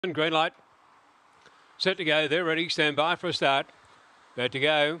Green light. Set to go. They're ready. Stand by for a start. About to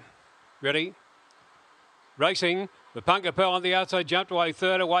go. Ready. Racing. The Punga Pearl on the outside jumped away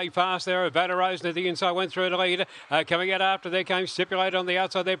third, away fast there. Avada Rose to the inside, went through to lead. Coming out after there came Stipulated on the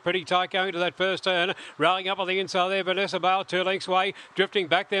outside there, pretty tight going to that first turn. Rallying up on the inside there, Vanessa Bale, 2 lengths away. Drifting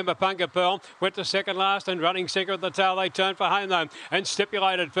back there, Punga Pearl went to second last and running sinker at the tail. They turned for home though. And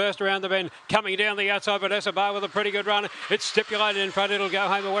Stipulated first around the bend. Coming down the outside, Vanessa Bale with a pretty good run. It's Stipulated in front. It'll go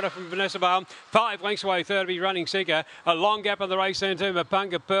home a winner from Vanessa Bale. 5 lengths away, third to be running sinker. A long gap on the race then to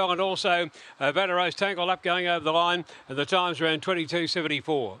Punga Pearl and also Avada Rose tangled up going over the line. And the time's around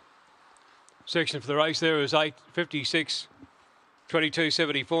 22.74. Section for the race there is 8.56,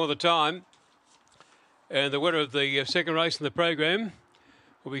 22.74 the time. And the winner of the second race in the program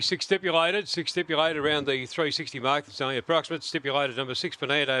will be 6 Stipulated. 6 Stipulated around the 360 mark. That's only approximate. Stipulated number 6,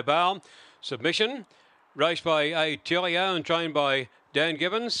 Fernando Bale. Submission. Raced by A. Telio and trained by Dan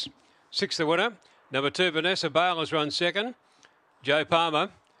Gibbons. 6 the winner. Number 2, Vanessa Bale has run second. Joe Palmer.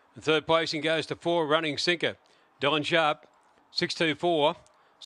 And third placing goes to 4, Running Sinker. Don Sharp, 624.